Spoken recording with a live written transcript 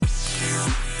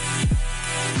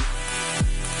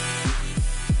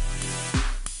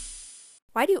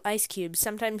Why do ice cubes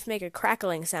sometimes make a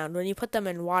crackling sound when you put them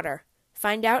in water?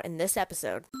 Find out in this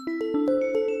episode.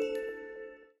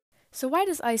 So why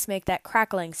does ice make that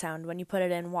crackling sound when you put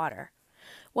it in water?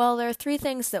 Well, there are three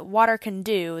things that water can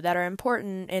do that are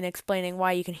important in explaining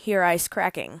why you can hear ice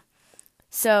cracking.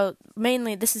 So,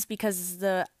 mainly this is because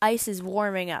the ice is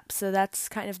warming up, so that's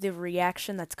kind of the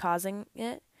reaction that's causing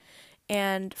it.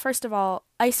 And first of all,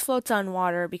 ice floats on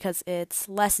water because it's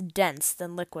less dense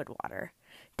than liquid water.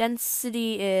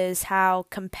 Density is how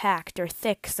compact or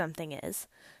thick something is.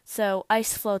 So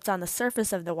ice floats on the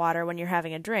surface of the water when you're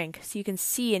having a drink, so you can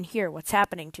see and hear what's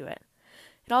happening to it.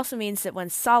 It also means that when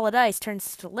solid ice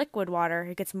turns to liquid water,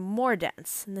 it gets more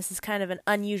dense, and this is kind of an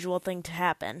unusual thing to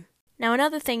happen. Now,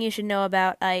 another thing you should know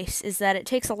about ice is that it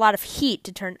takes a lot of heat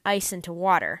to turn ice into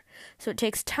water. So it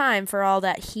takes time for all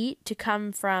that heat to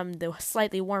come from the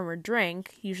slightly warmer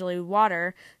drink, usually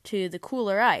water, to the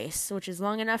cooler ice, which is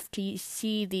long enough to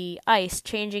see the ice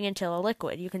changing into a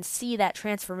liquid. You can see that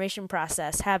transformation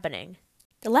process happening.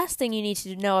 The last thing you need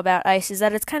to know about ice is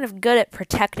that it's kind of good at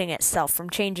protecting itself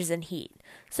from changes in heat.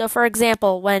 So, for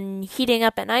example, when heating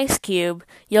up an ice cube,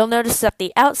 you'll notice that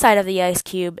the outside of the ice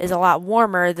cube is a lot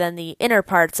warmer than the inner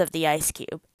parts of the ice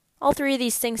cube. All three of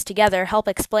these things together help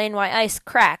explain why ice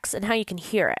cracks and how you can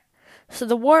hear it. So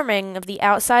the warming of the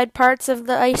outside parts of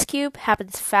the ice cube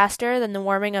happens faster than the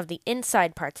warming of the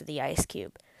inside parts of the ice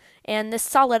cube. And this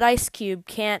solid ice cube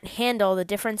can't handle the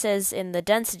differences in the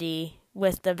density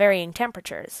with the varying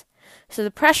temperatures. So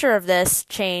the pressure of this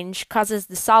change causes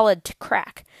the solid to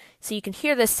crack. So you can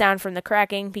hear this sound from the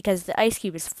cracking because the ice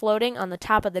cube is floating on the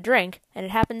top of the drink, and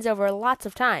it happens over lots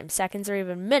of time, seconds or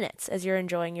even minutes, as you're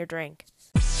enjoying your drink.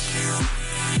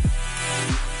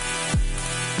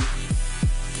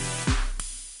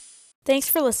 Thanks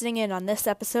for listening in on this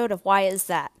episode of Why Is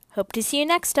That? Hope to see you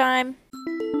next time!